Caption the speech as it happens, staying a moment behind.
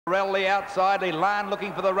Morel the outside, Elan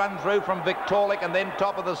looking for the run through from Victorlic, and then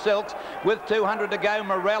top of the Silks with 200 to go.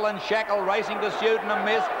 Morel and Shackle racing to Pseudonym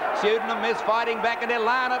Miss. Pseudonym Miss fighting back, and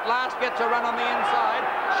Elan at last gets a run on the inside.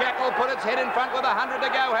 Shackle put its head in front with 100 to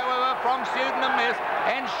go, however, from Pseudonym Miss,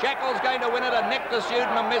 and Shackle's going to win it, a neck to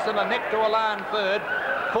Pseudonym Miss and a neck to Elan third.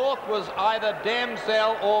 Fourth was either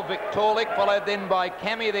Damsel or Victorlic, followed then by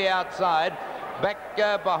Cammy the outside. Back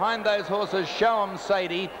behind those horses, Show 'em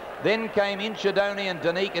Sadie. Then came Inchidoni and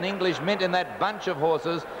Danique and English Mint in that bunch of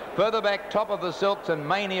horses. Further back, top of the Silks, and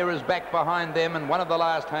Mania is back behind them, and one of the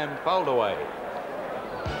last home fold away.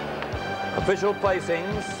 Official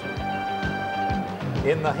placings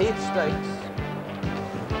in the Heath Stakes.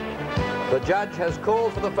 The judge has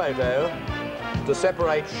called for the photo to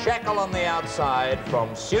separate Shackle on the outside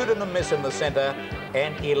from Pseudonym Miss in the centre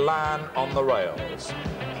and Elan on the rails.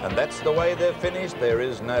 And that's the way they've finished. There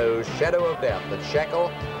is no shadow of doubt that Shackle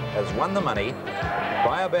has won the money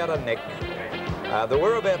by about a neck. There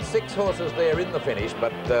were about 6 horses there in the finish,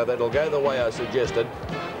 but that'll go the way I suggested.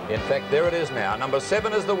 In fact, there it is now. Number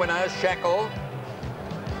 7 is the winner, Shackle,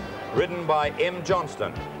 ridden by M.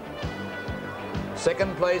 Johnston.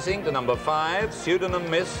 Second placing to number 5, Pseudonym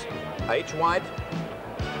Miss, H. White.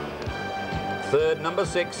 Third, number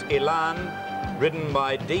 6, Elan, ridden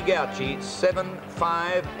by D. Gauchi, 7,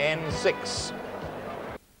 5 and 6.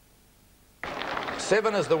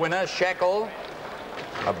 7 is the winner, Shackle,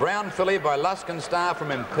 a brown filly by Lusk and Star from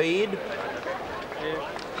Impede.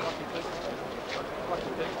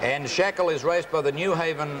 And Shackle is raced by the New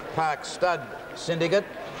Haven Park Stud Syndicate.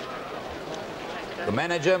 The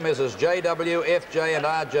manager, Mrs. J.W., F.J. and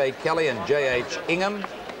R.J. Kelly and J.H. Ingham.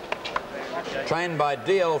 Trained by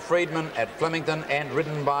D.L. Friedman at Flemington and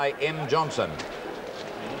ridden by M. Johnson.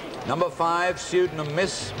 Number 5, Pseudonym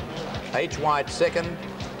Miss, H. White second.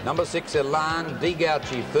 Number 6, Elan, D.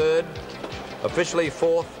 Gauchi third. Officially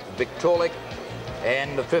 4th, Victorlic.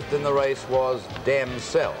 And the 5th in the race was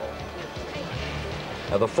Damsel.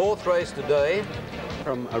 Now the 4th race today.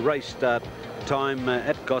 From a race start time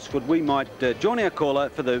at Gosford, we might join our caller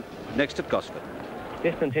for the next at Gosford.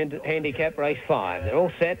 Distance handicap race 5. They're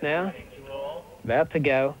all set now. About to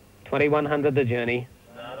go. 2100 the journey.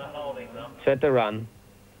 Set to run.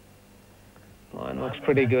 Line looks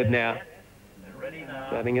pretty good now.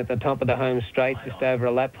 Starting at the top of the home straight, just over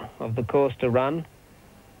a lap of the course to run.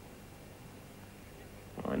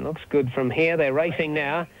 Line looks good from here. They're racing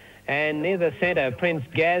now. And near the centre, Prince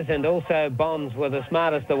Gaz and also Bonds were the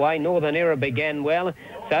smartest away. Northern Era began well.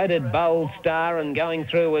 So did Bold Star, and going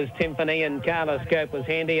through was Timpani, and Carla Scope was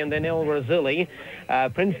handy, and then El Razuli.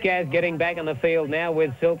 Prince Gaz getting back in the field now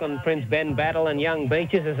with Silk and Prince Ben Battle and Young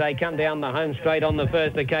Beaches as they come down the home straight on the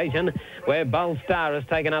first occasion, where Bold Star has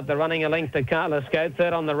taken up the running, a length to Carla Scope.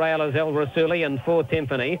 Third on the rail is El Razuli and 4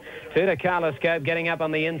 Timpani. 2 to Carla Scope, getting up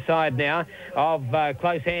on the inside now of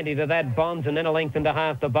close handy to that Bonds, and then a length and a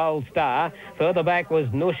half to Bold Star. Further back was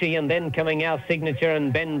Nushi, and then coming out Signature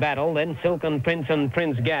and Ben Battle, then Silk and Prince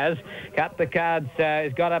Gaz. Cut the cards,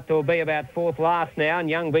 has got up to be about 4th last now, and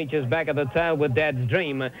Young Beaches back at the tail with Dad's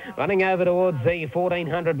Dream. Running over towards the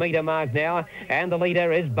 1400 metre mark now, and the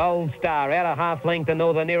leader is Bold Star. Out a half length to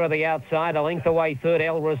Northern Era the outside, a length away third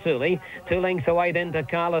El Rasuli. 2 lengths away then to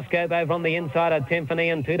Carla Scope over on the inside of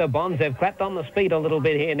Timpani, and 2 to Bonds. They've clapped on the speed a little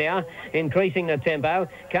bit here now, increasing the tempo.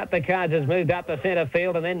 Cut the cards has moved up the centre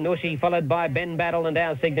field, and then Nushi followed by Ben Battle and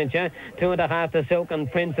Our Signature. 2.5 to Silk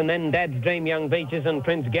and Prince, and then Dad's Dream, Young Beaches, and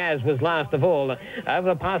Prince Gaz was last of all.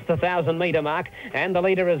 Over past the 1000 metre mark, and the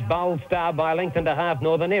leader is Bold Star by a length and a half,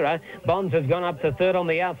 Northern Era. Bonds has gone up to third on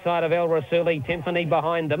the outside of El Rasuli. Timpani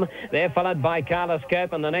behind them. They're followed by Carla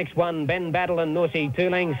Scope, and the next one, Ben Battle and Nushi. 2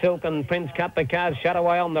 lengths, Silk and Prince cut the cards, shut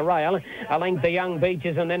away on the rail. A length to Young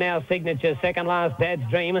Beaches, and then Our Signature. Second last, Dad's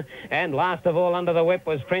Dream. And last of all, under the whip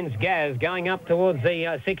was Prince Gaz, going up towards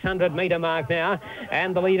the 600 metre mark now.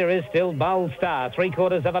 And the leader is still Bold Star.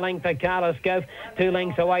 3/4 of a length to Carla Scope. 2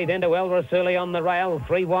 lengths away then to El Rasuli on the rail.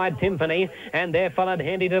 3 wide Timpani, and they're followed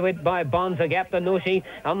handy to it by Bonds. A gap to Nushi.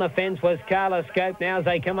 On the fence was Carla Scope now as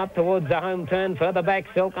they come up towards the home turn. Further back,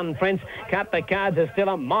 Silk and Prince. Cut the cards are still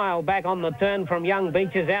a mile back on the turn from Young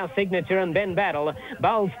Beaches, Our Signature, and Ben Battle.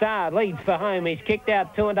 Bold Star leads for home. He's kicked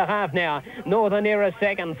out 2.5 now. Northern Era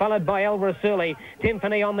second, followed by El Rasuli.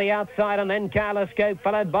 Timpani on the outside, and then Carla Scope,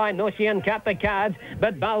 followed by Nushi, and cut the cards.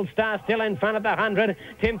 But Bold Star still in front of the 100.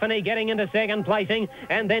 Timpani getting into second placing. going,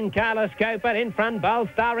 and then Carlos Coper in front. Bold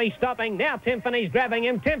Star, he's stopping. Now Timpany's grabbing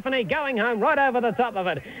him. Timpany going home right over the top of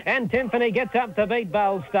it, and Timpany gets up to beat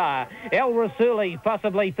Bold Star. El Rasuli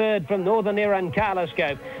possibly third from Northern Era and Carlos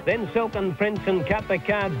Cope. Then Silken Prince and Cut the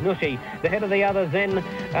Cards Nushi. The head of the others then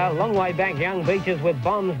a long way back, Young Beaches with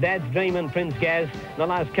Bonds, Dad's Dream and Prince Gaz. The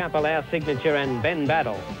last couple, Our Signature and Ben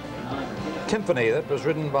Battle. Timpany, that was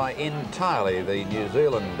ridden by Entirely, the New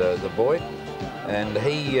Zealand the boy, and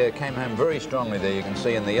he came home very strongly there. You can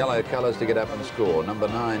see in the yellow colours to get up and score. Number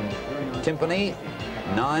 9, Timpany,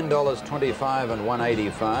 $9.25 and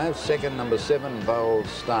 $1.85. Second, number 7, Bold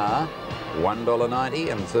Star,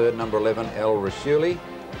 $1.90, and third, number 11, El Rasuli,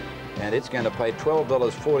 and it's going to pay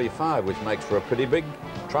 $12.45, which makes for a pretty big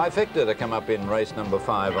trifecta to come up in race number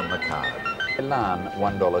 5 on the card. Elan,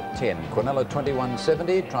 $1.10. Quinella,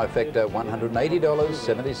 $21.70. Trifecta,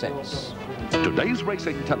 $180.70. Today's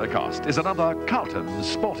racing telecast is another Carlton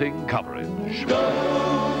sporting coverage. Go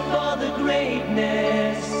for the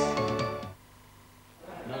greatness.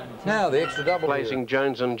 Now the extra double. Placing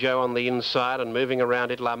Jones and Joe on the inside and moving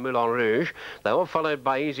around it, La Moulin Rouge. They were followed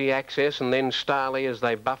by Easy Access and then Starley as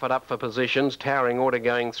they buffered up for positions. Towering Order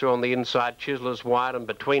going through on the inside. Chisler's wide, and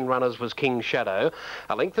between runners was King Shadow.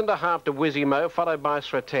 A length and a half to Wizzy Mo, followed by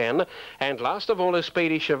Sratan. And last of all is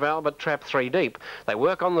Speedy Cheval, but trapped 3 deep. They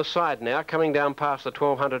work on the side now, coming down past the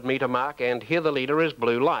 1200 metre mark, and here the leader is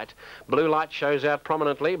Blue Light. Blue Light shows out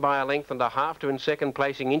prominently by a length and a half to in second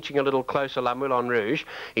placing, inching a little closer, La Moulin Rouge.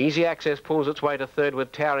 Easy Access pulls its way to third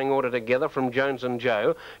with Towering Order together from Jones and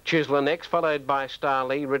Joe. Chisler next, followed by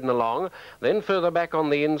Starley, ridden along. Then further back on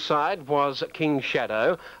the inside was King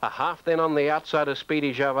Shadow. A half then on the outside of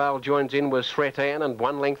Speedy Javal joins in with Sratan, and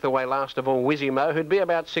 1 length away last of all Wizzy Mo, who'd be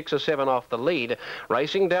about 6 or 7 off the lead.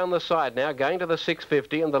 Racing down the side now, going to the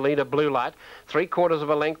 650, and the leader Blue Light, 3/4 of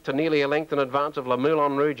a length to nearly a length in advance of La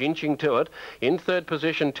Moulin Rouge, inching to it. In third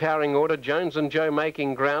position, Towering Order, Jones and Joe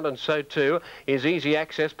making ground, and so too is Easy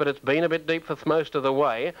Access, but it's been a bit deep for most of the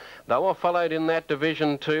way. They were followed in that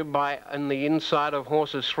division too by, in the inside of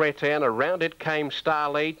horses, Sratan. Around it came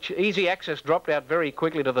Starley. Easy Access dropped out very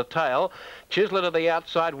quickly to the tail. Chisler to the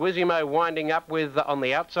outside, Wizzy Mo winding up with, on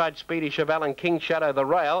the outside, Speedy Cheval and King Shadow the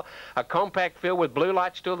rail. A compact field with Blue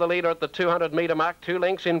Light still the leader at the 200 metre mark. 2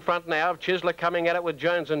 lengths in front now of Chisler coming at it with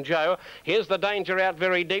Jones and Joe. Here's the danger out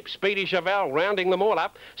very deep. Speedy Cheval rounding them all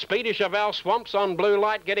up. Speedy Cheval swamps on Blue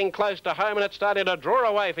Light, getting close to home, and it's starting to draw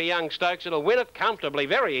away for young Stokes. It'll win it comfortably,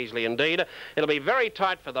 very easily indeed. It'll be very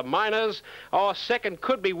tight for the Miners. Oh, second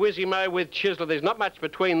could be Wizzy Mo with Chisler. There's not much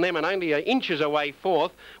between them, and only inches away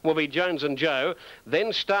fourth will be Jones and Joe.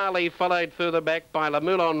 Then Starley followed further back by La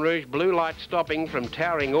Moulin Rouge, Blue Light stopping from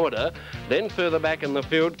Towering Order. Then further back in the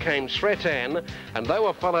field came Sratan, and they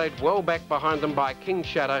were followed well back behind them by King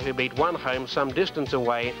Shadow, who beat 1 home some distance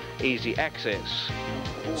away, Easy Access.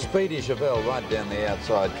 Speedy Cheval right down the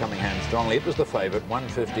outside, coming home strongly. It was the favourite,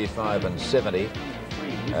 155 and 70.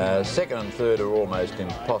 Second and third are almost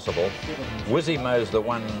impossible. Wizzy Mo's the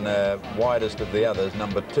one widest of the others,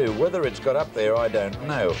 number 2. Whether it's got up there, I don't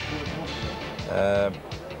know. Yeah,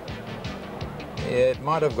 it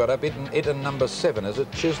might have got up. It and number 7, is it?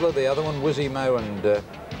 Chisler, the other one, Wizzy Mo and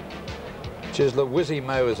Chisler. Wizzy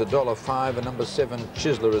Mo is $1.05, and number 7,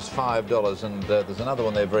 Chisler, is $5. And there's another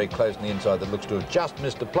one there very close on the inside that looks to have just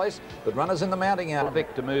missed a place, but runners in the mounting out.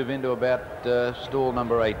 Vic to move into about stall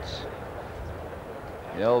number 8.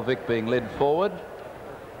 The Old Vic being led forward.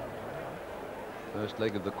 First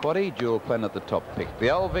leg of the quaddie, Jewel Planet the top pick. The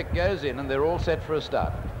Old Vic goes in, and they're all set for a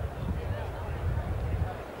start.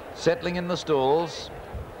 Settling in the stalls.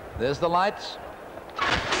 There's the lights.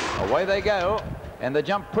 Away they go. And they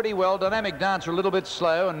jump pretty well. Dynamic Dancer a little bit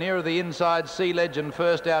slow, and nearer the inside, Sea Legend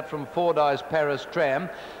first out from Fordyce Paris Tram.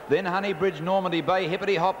 Then Honeybridge, Normandy Bay,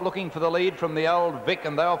 Hippity Hop looking for the lead from the Old Vic,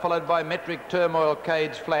 and they are followed by Metric Turmoil,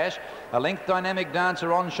 Cade's Flash. A length Dynamic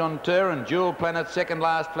Dancer, Enchanteur, and Jewel Planet second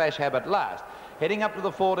last, Flash Habit last. Heading up to the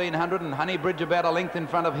 1400, and Honeybridge about a length in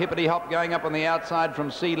front of Hippity Hop, going up on the outside from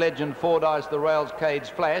Sea Legend, Fordyce, the Rails, Cade's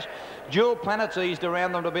Flash. Jewel Planet's eased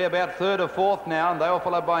around them to be about 3rd or 4th now, and they are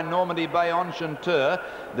followed by Normandy Bay, Enchanteur.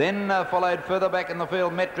 Then followed further back in the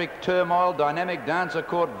field, Metric Turmoil, Dynamic Dancer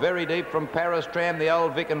caught very deep from Paris Tram, the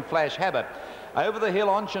Old Vic and Flash Habit. Over the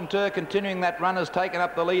hill, Enchanteur continuing that run has taken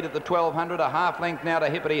up the lead at the 1200, a half length now to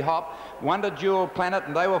Hippity Hop. Wonder Jewel Planet,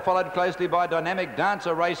 and they were followed closely by Dynamic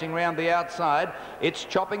Dancer racing round the outside. It's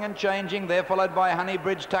chopping and changing. They're followed by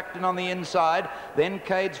Honeybridge tucked in on the inside. Then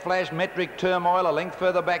Cade's Flash, Metric Turmoil, a length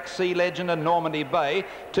further back Sea Legend and Normandy Bay.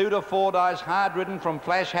 2 to Fordyce, hard ridden from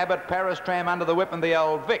Flash Habit, Paris Tram under the whip, and the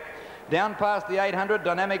Old Vic. Down past the 800,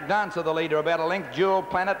 Dynamic Dancer, the leader, about a length. Jewel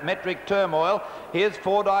Planet, Metric Turmoil. Here's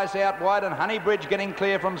Fordyce out wide, and Honeybridge getting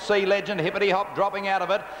clear from Sea Legend. Hippity Hop dropping out of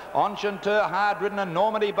it. Enchanteur, hard ridden, and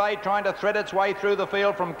Normandy Bay trying to thread its way through the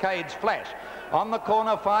field from Cade's Flash. On the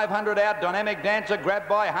corner, 500 out, Dynamic Dancer grabbed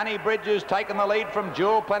by Honeybridge, who's taken the lead from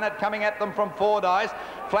Jewel Planet, coming at them from Fordyce.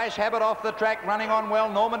 Flash Habit off the track, running on well.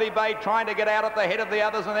 Normandy Bay trying to get out at the head of the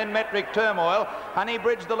others, and then Metric Turmoil.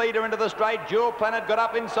 Honeybridge the leader into the straight. Jewel Planet got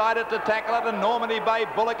up inside it to tackle it, and Normandy Bay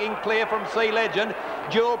bullocking clear from Sea Legend.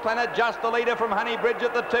 Jewel Planet just the leader from Honeybridge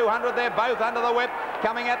at the 200. They're both under the whip.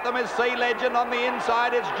 Coming at them is Sea Legend. On the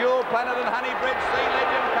inside, it's Jewel Planet and Honeybridge. Sea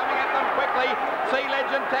Legend coming at them quickly. Sea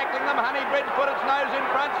Legend tackling them. Honeybridge put its nose in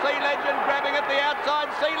front. Sea Legend grabbing at the outside.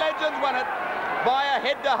 Sea Legend's won it by a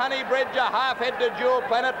head to Honeybridge, a half head to Jewel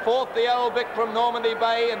Planet. Fourth, the Old Vic from Normandy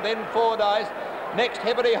Bay, and then Fordyce. Next,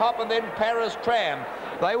 Hippity Hop, and then Paris Tram.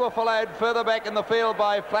 They were followed further back in the field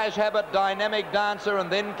by Flash Habit, Dynamic Dancer,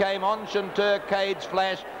 and then came Enchanteur, Cade's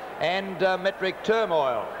Flash, and Metric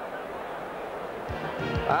Turmoil.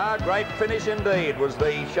 Ah, great finish indeed was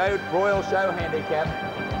the Royal Show Handicap.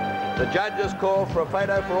 The judges called for a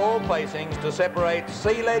photo for all placings to separate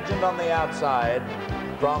Sea Legend on the outside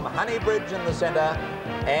from Honeybridge in the centre,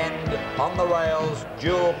 and on the rails,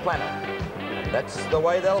 Jewel Planet. That's the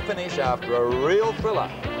way they'll finish after a real thriller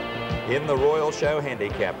in the Royal Show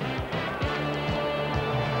Handicap.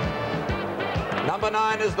 Number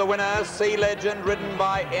 9 is the winner, Sea Legend, ridden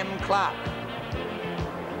by M. Clark.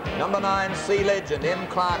 Number 9, Sea Legend, M.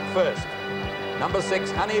 Clark first. Number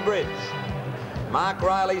 6, Honeybridge, Mark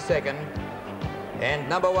Riley second. And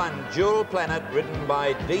number 1, Jewel Planet, ridden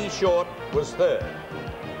by D. Short, was third.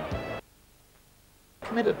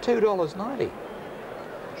 Come in at $2.90.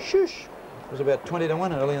 Shush. It was about 20 to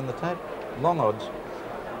 1 early in the tape. Long odds.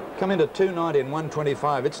 Come into $2.90 and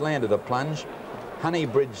 $1.25. It's landed a plunge.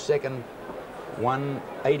 Honeybridge second,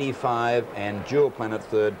 $1.85, and Jewel Planet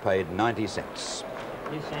third, paid 90 cents.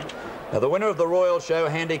 Now the winner of the Royal Show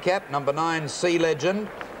Handicap, number 9, Sea Legend,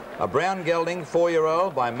 a brown gelding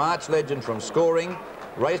 4-year-old by March Legend from Scoring,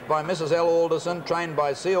 raced by Mrs. L. Alderson, trained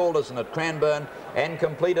by C. Alderson at Cranbourne, and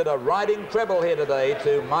completed a riding treble here today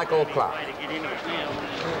to Michael Clark.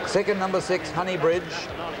 Second, number 6, Honeybridge,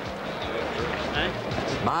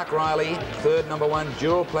 Mark Riley. Third, number 1,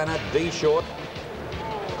 Jewel Planet, D. Short.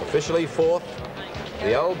 Officially fourth,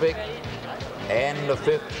 the Old Vic, and the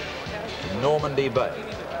 5th, Normandy Bay.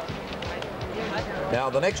 Now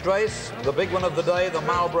the next race, the big one of the day, the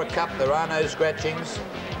Marlborough Cup. There are no scratchings.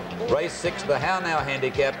 Race 6, the How Now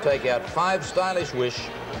Handicap, take out 5, Stylish Wish,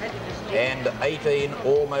 and 18,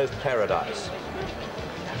 Almost Paradise.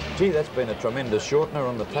 Gee, that's been a tremendous shortener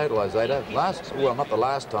on the total, Isaiah. Well, not the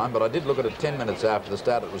last time, but I did look at it 10 minutes after the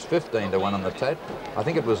start. It was 15 to 1 on the tape. I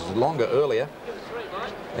think it was longer earlier.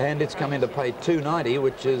 And it's come in to pay $2.90,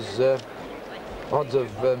 which is odds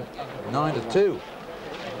of 9 to 2.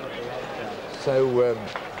 So there's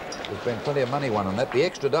been plenty of money won on that. The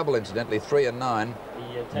extra double, incidentally, 3 and 9,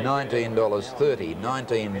 $19.30,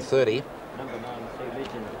 $19.30.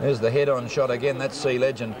 There's the head-on shot again. That's Sea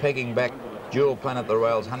Legend pegging back Jewel Planet the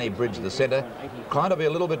rails, Honeybridge the centre. Trying to be a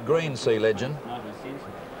little bit green, Sea Legend.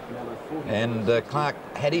 And Clark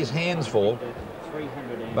had his hands full,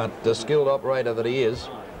 but the skilled operator that he is,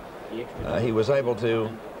 he was able to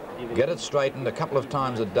get it straightened. A couple of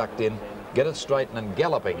times it ducked in, get it straightened and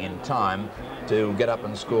galloping in time to get up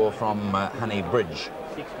and score from Honeybridge.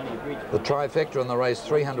 The trifecta in the race,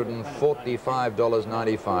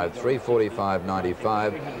 $345.95,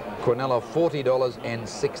 $345.95. Quinella,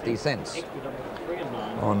 $40.60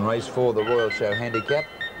 on race 4, the Royal Show Handicap,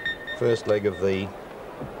 first leg of the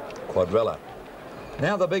quadrella.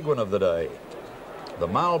 Now the big one of the day, the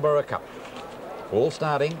Marlborough Cup. All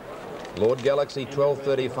starting, Lord Galaxy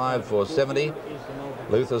 12.35 for 70,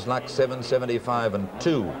 Luther's Luck 7.75 and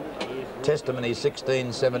 2, Testimony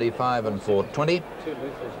 16.75 and 4.20,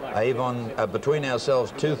 Avon Between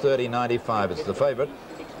Ourselves 2.30.95, it's the favourite.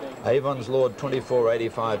 Avon's Lord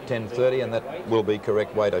 24.85, 10.30, and that will be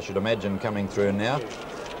correct weight, I should imagine, coming through now.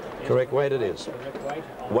 Correct weight it is.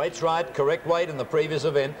 Weight's right, correct weight in the previous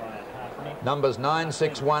event. Numbers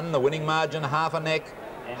 9.61, the winning margin, half a neck,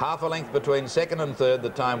 half a length between second and third,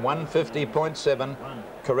 the time 150.7,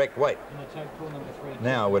 correct weight.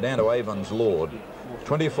 Now we're down to Avon's Lord,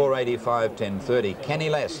 24.85, 10.30.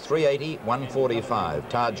 Canny Lass, 3.80, 1.45.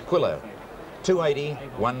 Taj Quillo, 2.80,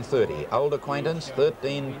 1.30. Old Acquaintance,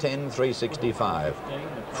 13.10, 3.65.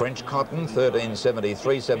 French Cotton, 13.70,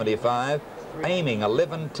 3.75. Aiming,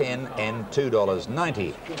 11.10 and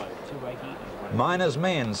 $2.90. Miner's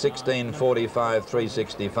Man, 16.45,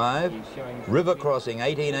 3.65. River Crossing,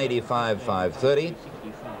 18.85, 5.30.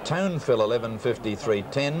 Tonefill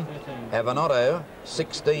 11.53.10, Avanotto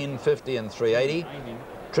 16.50 and 380,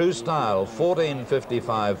 True Style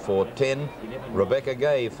 14.55 410, Rebecca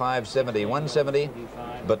Gay 5.70 170,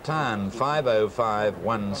 Bataan 5.05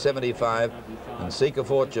 175, and Seeker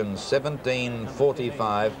Fortune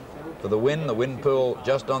 17.45 for the win. The win pool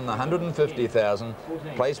just on the 150,000,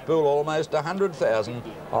 place pool almost 100,000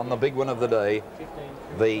 on the big one of the day,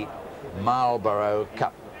 the Marlborough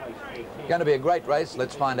Cup. Going to be a great race.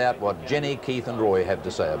 Let's find out what Jenny, Keith and Roy have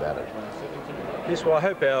to say about it. Yes, well, I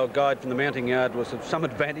hope our guide from the mounting yard was of some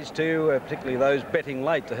advantage to you, particularly those betting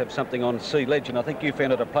late, to have something on Sea Legend. I think you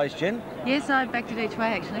found it a place, Jen? Yes, I backed it each way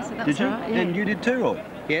actually, so that Did was you? all right. Yeah. And you did too, Roy?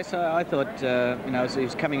 Yes, I thought, you know, he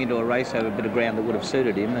was coming into a race over a bit of ground that would have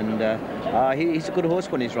suited him, and he's a good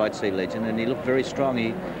horse when he's right, Sea Legend, and he looked very strong.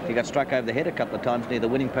 He got struck over the head a couple of times near the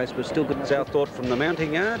winning post, but still good. It's our thought from the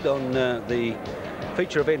mounting yard on the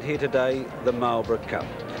feature event here today, the Marlborough Cup.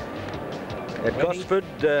 At Gosford,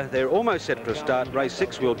 they're almost set for a start. Race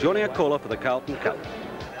 6, we'll join our caller for the Carlton Cup.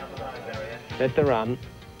 Set the run.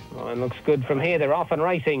 Line looks good from here. They're off and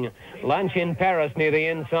racing. Lunch in Paris near the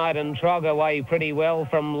inside, and Trog away pretty well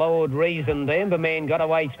from Lord Reason. The Emberman got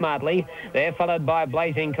away smartly. They're followed by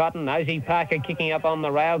Blazing Cotton. Nosy Parker kicking up on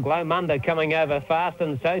the rail. Glomunda coming over fast,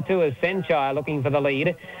 and so too is Senchai looking for the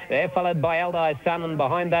lead. They're followed by Eldai Sun, and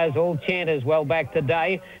behind those all Chanters well back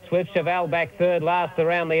today. Swift Cheval back third last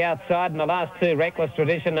around the outside, and the last two Reckless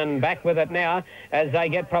Tradition, and back with it now as they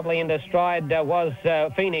get properly into stride was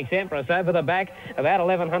Phoenix Empress over the back. About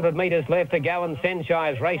 1,100 metres left to go, and Senchai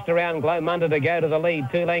has raced around Glomunda to go to the lead.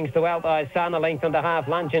 2 lengths to Eldai Sun, 1.5 lengths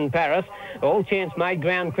Lunch in Paris. All Chance made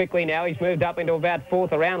ground quickly now. He's moved up into about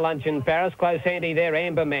 4th around Lunch in Paris. Close handy there,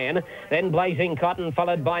 Amberman. Then Blazing Cotton,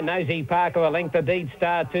 followed by Nosy Parker, 1 length to Deed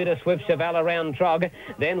Star, 2 to Swift Cheval around Trog.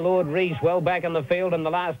 Then Lord Rees well back in the field, and the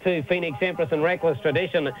last two, Phoenix Empress and Reckless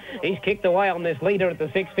Tradition. He's kicked away on this leader at the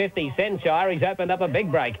 650. Senchai, he's opened up a big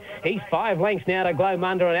break. He's 5 lengths now to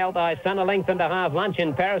Glomunda and Eldai Sun, 1.5 lengths. Lunch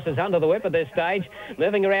in Paris is under the whip at this stage.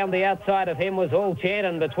 Moving around the outside of him was All Chant,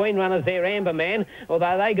 and between runners there, Amberman,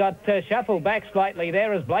 although they got shuffled back slightly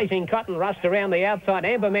there as Blazing Cotton rushed around the outside.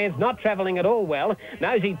 Amberman's not travelling at all well.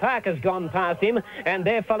 Nosy Parker's gone past him, and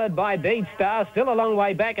they're followed by Deed Star, still a long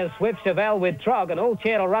way back as Swift Cheval with Trog, and All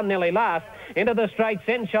Chant will run nearly last. Into the straight,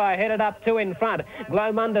 Senchai headed up 2 in front.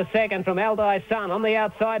 Glomunda second from Eldai Sun. On the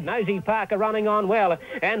outside, Nosy Parker running on well.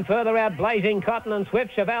 And further out, Blazing Cotton and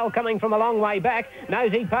Swift Cheval coming from a long way back.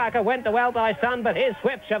 Nosy Parker went to Eldai Sun, but here's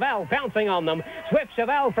Swift Cheval pouncing on them. Swift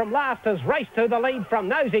Cheval from last has raced to the lead from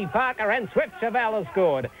Nosy Parker, and Swift Cheval has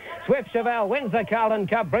scored. Swift Cheval wins the Carlton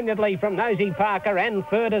Cup brilliantly from Nosy Parker, and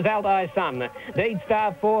third is Eldai Sun. Deed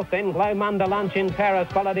Star fourth, then Glomunda Lunch in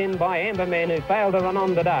Paris, followed in by Amberman, who failed to run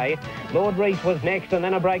on today. Lord Rees was next, and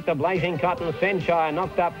then a break to Blazing Cotton. Senchai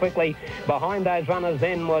knocked up quickly. Behind those runners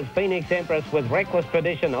then was Phoenix Empress with Reckless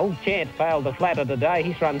Tradition. Old Chant failed to flatter today.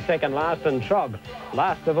 He's run second last, and Trog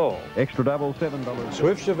last of all. Extra double, $7.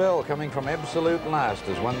 Swift Cheval coming from absolute last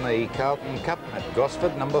has won the Carlton Cup at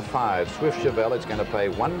Gosford, number 5. Swift Cheval is going to pay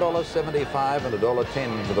 $1.75 and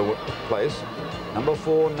 $1.10 for the place. Number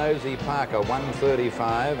 4, Nosy Parker,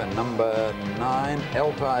 $1.35, and number 9,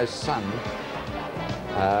 Eldai Sun,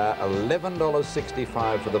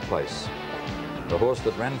 $11.65 for the place. The horse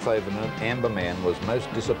that ran favourite, Amberman, was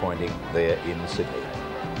most disappointing there in Sydney.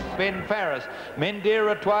 Ben Farris,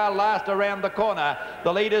 Mendira Etoile last around the corner.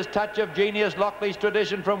 The leader's Touch of Genius, Lockley's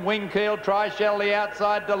Tradition from Wingkeel, Tri-Shell the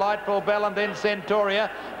outside, Delightful Bell, and then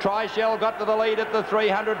Centauria. Tri-Shell got to the lead at the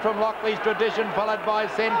 300 from Lockley's Tradition, followed by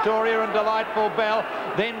Centauria and Delightful Bell.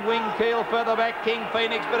 Then Wingkeel further back, King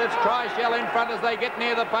Phoenix, but it's Tri-Shell in front as they get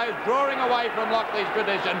near the post, drawing away from Lockley's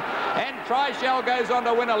Tradition. And Tri-Shell goes on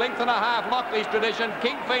to win 1.5 lengths, Lockley's Tradition.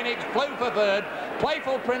 King Phoenix flew for third.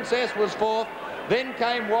 Playful Princess was fourth. Then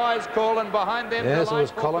came Wise Call, and behind them... Yes, it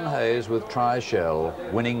was Colin Hayes with Tri-Shell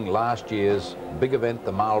winning last year's big event,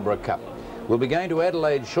 the Marlborough Cup. We'll be going to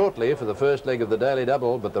Adelaide shortly for the first leg of the Daily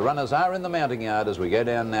Double, but the runners are in the mounting yard as we go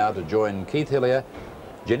down now to join Keith Hillier,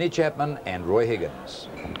 Jenny Chapman and Roy Higgins.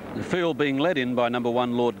 The field being led in by number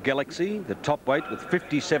 1, Lord Galaxy, the top weight with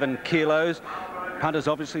 57 kilos. Punters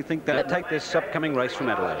obviously think they'll take this upcoming race from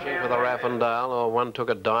Adelaide. With a Raffendale, or one took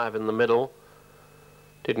a dive in the middle.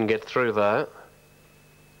 Didn't get through though.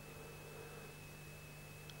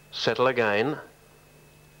 Settle again.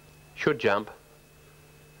 Should jump.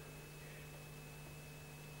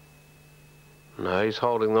 No, he's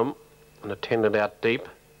holding them and attended out deep.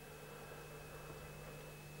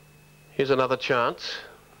 Here's another chance.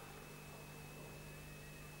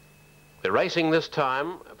 They're They're racing this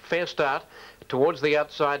time. Fair start. Towards the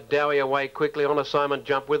outside, Dowie away quickly on assignment,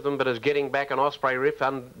 jump with them, but is getting back an Osprey Riff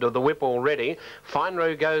under the whip already. Fine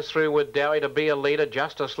Row goes through with Dowie to be a leader.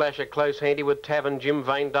 Just a Slasher close handy with Tavern Jim.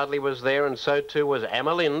 Vane Dudley was there, and so too was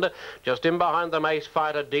Amalind. Just in behind them, Ace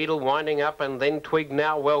Fighter, Deedle winding up, and then Twig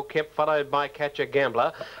Now well kept, followed by Catch a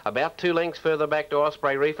Gambler. About 2 lengths further back to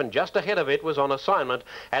Osprey Reef, and just ahead of it was on assignment.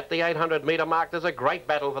 At the 800-metre mark, there's a great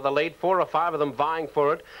battle for the lead. 4 or 5 of them vying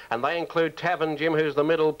for it, and they include Tavern Jim, who's the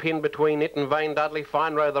middle pin between it and Vane Dudley.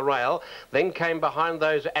 Fine Row the rail. Then came behind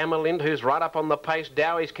those Amalind, who's right up on the pace.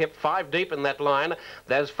 Dowie's kept 5 deep in that line.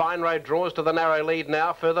 There's Fine Row draws to the narrow lead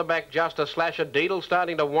now. Further back, Just a Slasher. Deedle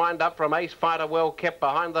starting to wind up from Ace Fighter, well kept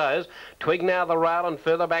behind those. Twig Now the rail, and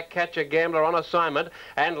further back, Catch a Gambler on assignment.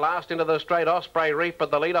 And last into the straight, Osprey Reef,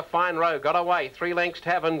 but the leader, Fine Row, got away. 3 lengths,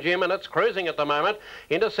 Tavern Jim, and it's cruising at the moment.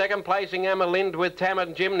 Into second placing, Amalind with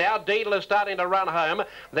Tavern Jim. Now Deedle is starting to run home.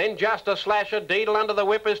 Then Just a Slasher. Deedle under the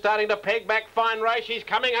whip is starting to peg back Fine Row. She's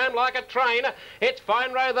coming home like a train. It's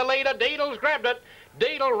Fine Row the leader. Deedle's grabbed it.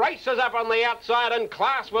 Deedle races up on the outside, and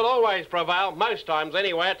class will always prevail, most times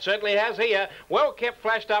anyway. It certainly has here. Well kept,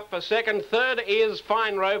 flashed up for second. Third is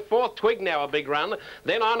Fine Row. Fourth, Twig Now, a big run.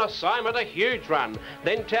 Then on assignment, a huge run.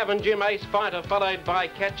 Then Tavern Jim, Ace Fighter, followed by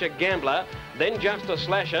Catch a Gambler. Then Just a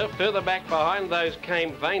Slasher. Further back behind those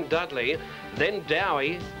came Vane Dudley. Then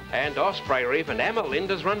Dowie and Osprey Reef, and Amalind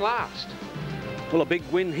has run last. Well, a big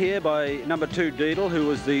win here by number 2, Deedle, who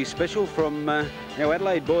was the special from our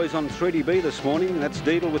Adelaide boys on 3DB this morning. That's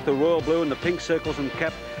Deedle with the royal blue and the pink circles and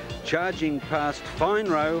cap, charging past Fine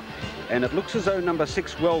Row. And it looks as though number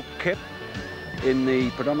 6, well kept, in the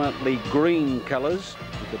predominantly green colours,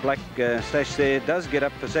 with the black sash there, does get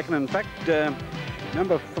up for second. In fact,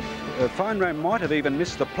 Fine Row might have even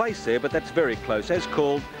missed the place there, but that's very close, as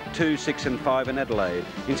called 2, 6 and 5 in Adelaide.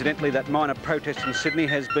 Incidentally, that minor protest in Sydney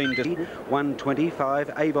has been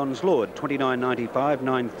 125 Avon's Lord, 29.95,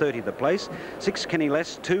 9.30 the place. 6 Kenny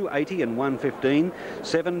Lass, 2.80 and 1.15.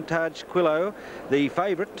 7 Taj Quillo, the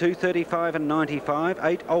favourite, 2.35 and 95.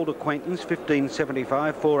 8 Old Acquaintance, 15.75,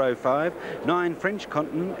 4.05. 9 French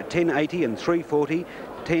Cotton, 10.80 and 3.40.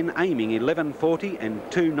 10 Aiming, 11.40 and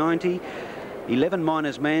 2.90. 11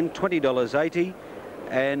 Miners Man, $20.80.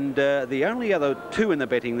 And the only other 2 in the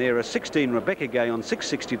betting there are 16 Rebecca Gay on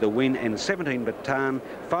 6.60 the win, and 17 Bataan,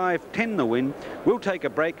 5.10 the win. We'll take a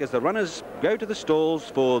break as the runners go to the stalls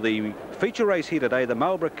for the feature race here today, the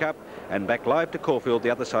Marlborough Cup, and back live to Caulfield the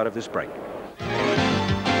other side of this break.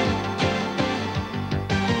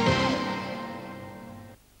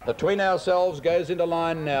 Between Ourselves goes into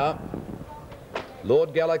line now.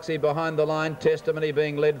 Lord Galaxy behind the line, Testimony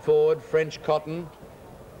being led forward, French Cotton.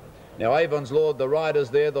 Now Avon's Lord, the rider's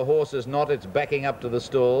there, the horse is not, it's backing up to the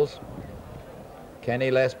stalls.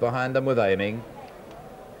 Kenny Lass behind them with Aiming.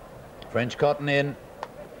 French Cotton in.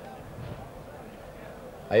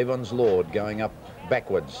 Avon's Lord going up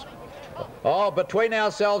backwards. Oh, Between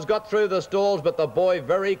Ourselves got through the stalls, but the boy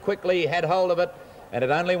very quickly had hold of it, and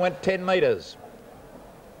it only went 10 metres.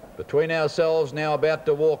 Between Ourselves now about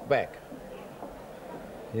to walk back.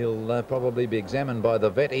 He'll probably be examined by the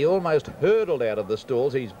vet. He almost hurdled out of the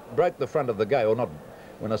stalls. He's broke the front of the gate, or not,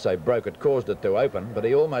 when I say broke, it caused it to open, but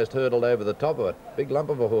he almost hurdled over the top of it. Big lump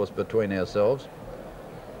of a horse, Between Ourselves.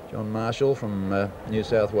 John Marshall from New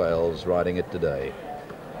South Wales riding it today.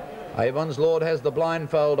 Avon's Lord has the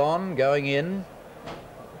blindfold on, going in.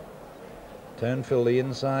 Turnfill the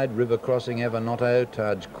inside, River Crossing, Avanotto,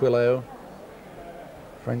 Taj Quillo,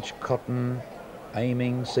 French Cotton,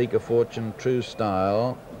 Aiming, Seek a Fortune, True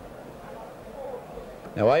Style.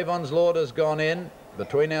 Now Avon's Lord has gone in.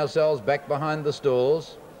 Between Ourselves back behind the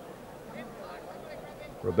stalls.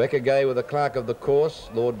 Rebecca Gay with the clerk of the course.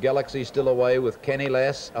 Lord Galaxy still away with Kenny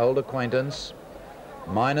Lass, Old Acquaintance,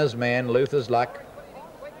 Miner's Man, Luther's Luck,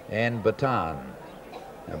 and Bataan.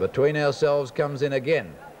 Now Between Ourselves comes in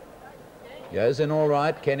again. Goes in all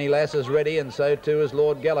right. Kenny Lass is ready, and so too is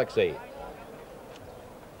Lord Galaxy.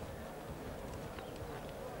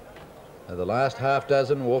 The last half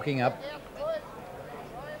dozen walking up.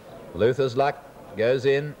 Luther's Luck goes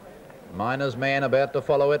in. Miner's Man about to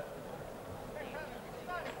follow it.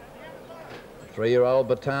 3-year-old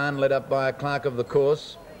Bataan led up by a clerk of the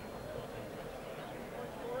course.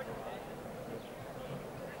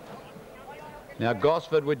 Now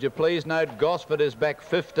Gosford, would you please note, Gosford is back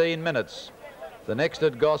 15 minutes. The next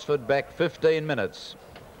at Gosford back 15 minutes.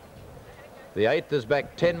 The 8th is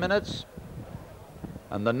back 10 minutes.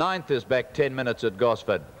 And the 9th is back 10 minutes at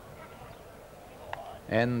Gosford.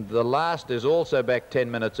 And the last is also back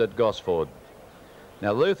 10 minutes at Gosford.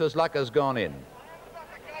 Now Luther's Luck has gone in.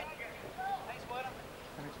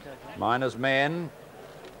 Miner's Man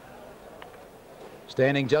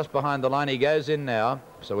Standing just behind the line, he goes in now.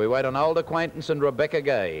 So we wait on Old Acquaintance and Rebecca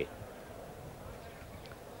Gay.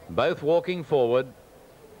 Both walking forward.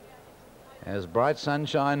 As bright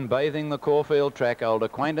sunshine bathing the Caulfield track, Old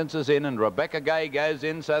Acquaintance is in and Rebecca Gay goes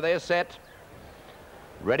in, so they're set.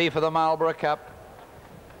 Ready for the Marlborough Cup.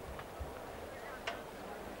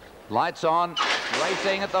 Lights on,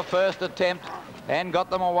 racing at the first attempt and got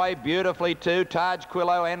them away beautifully too. Taj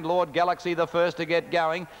Quillo and Lord Galaxy the first to get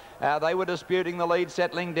going. They were disputing the lead,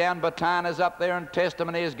 settling down. Bataan is up there and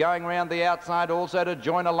Testimony is going round the outside also to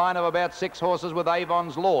join a line of about 6 horses with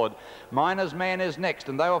Avon's Lord. Miner's Man is next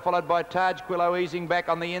and they were followed by Taj Quillo easing back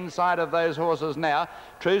on the inside of those horses now.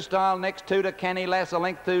 True Style next, 2 to Canny Lass, a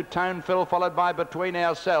length to Tone Phil, followed by Between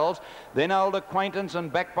Ourselves. Then Old Acquaintance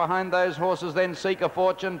and back behind those horses then Seek a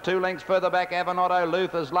Fortune. 2 lengths further back Avanotto,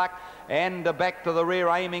 Luther's Luck, and back to the rear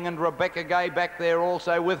Aiming and Rebecca Gay back there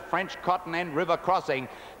also with French Cotton and River Crossing.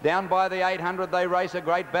 Down by the 800 they race a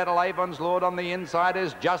great battle. Avon's Lord on the inside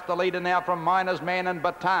is just the leader now from Miner's Man and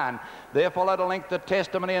Bataan. There followed a length to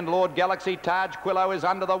Testimony and Lord Galaxy. Taj Quillo is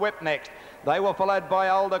under the whip next. They were followed by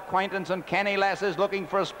Old Acquaintance and Canny Lasses looking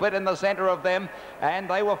for a split in the centre of them, and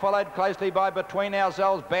they were followed closely by Between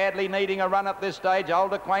Ourselves, badly needing a run at this stage.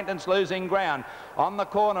 Old Acquaintance losing ground. On the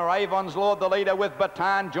corner, Avon's Lord the leader with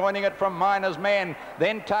Bataan joining it from Miner's Man.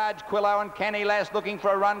 Then Taj Quillo and Canny Lass looking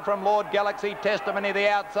for a run from Lord Galaxy. Testimony the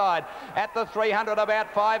outside. At the 300,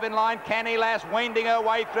 about 5 in line. Canny Lass winding her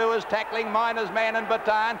way through as tackling Miner's Man and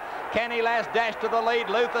Bataan. Canny Lass dashed to the lead.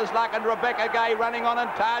 Luther's Luck and Rebecca Gay running on and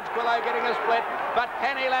Taj Quillo getting a split. But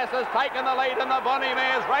Canny Lass has taken the lead and the Bonnie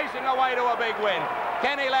Mare's racing away to a big win.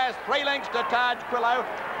 Canny Lass 3 lengths to Taj Quillo.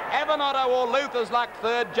 Avanotto or Luther's Luck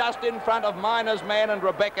third, just in front of Miner's Man and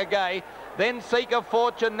Rebecca Gay. Then Seek a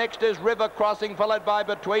Fortune, next is River Crossing, followed by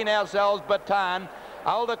Between Ourselves, Bataan.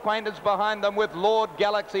 Old Acquaintance behind them with Lord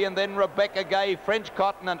Galaxy, and then Rebecca Gay, French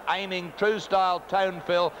Cotton and Aiming, True Style, Tone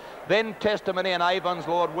Phil, then Testimony and Avon's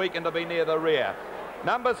Lord weakened to be near the rear.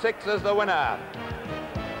 Number 6 is the winner.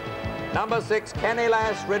 Number 6, Canny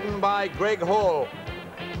Lass, ridden by Greg Hall.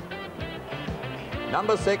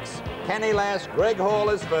 Number 6, Canny Lass, Greg Hall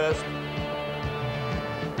is first.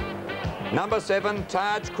 Number 7,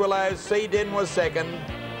 Taj Quillo, C. Din was second.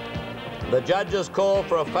 The judges call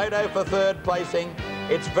for a photo for third placing.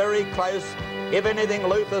 It's very close. If anything,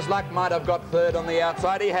 Luther's Luck might have got third on the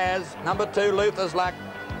outside. He has. Number 2, Luther's Luck.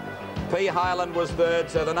 P. Highland was third,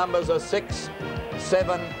 so the numbers are 6,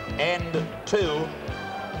 7 and 2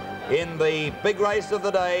 in the big race of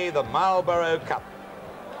the day, the Marlborough Cup.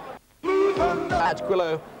 Taj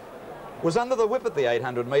Quillo was under the whip at the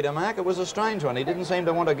 800-metre mark. It was a strange one. He didn't seem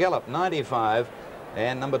to want to gallop. 95.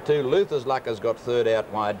 And number 2, Luther's Luck has got third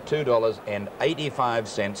out wide,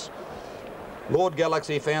 $2.85. Lord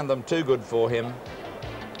Galaxy found them too good for him.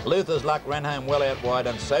 Luther's Luck ran home well out wide,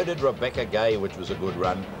 and so did Rebecca Gay, which was a good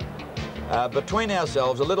run. Between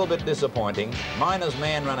Ourselves, a little bit disappointing. Miner's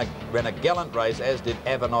Man ran a gallant race, as did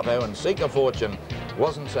Avanotto, and Seek a Fortune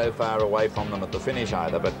wasn't so far away from them at the finish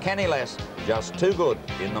either, but Canny Lass just too good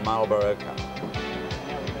in the Marlborough Cup.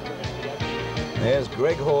 There's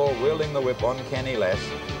Greg Hall wielding the whip on Canny Lass.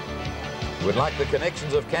 We'd like the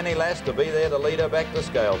connections of Canny Lass to be there to lead her back to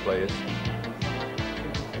scale, please.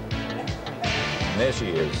 And there she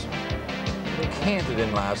is. Canted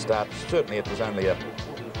in last start. Certainly it was only a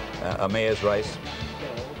mare's race,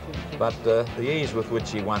 but the ease with which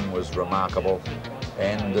she won was remarkable,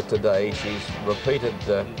 and today she's repeated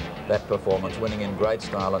that performance, winning in great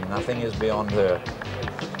style, and nothing is beyond her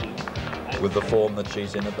with the form that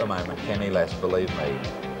she's in at the moment. Canny Lass, believe me,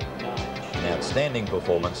 an outstanding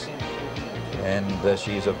performance, and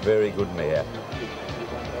she's a very good mare.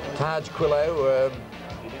 Taj Quillo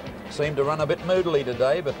seemed to run a bit moodily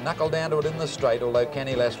today, but knuckled down to it in the straight, although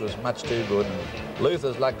Canny Lass was much too good, and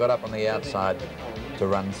Luther's Luck got up on the outside to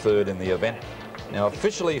run third in the event. Now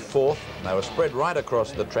officially fourth, and they were spread right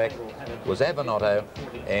across the track, was Avanotto,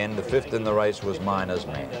 and the fifth in the race was Miner's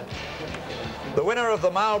Man. The winner of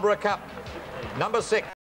the Marlborough Cup, number 6.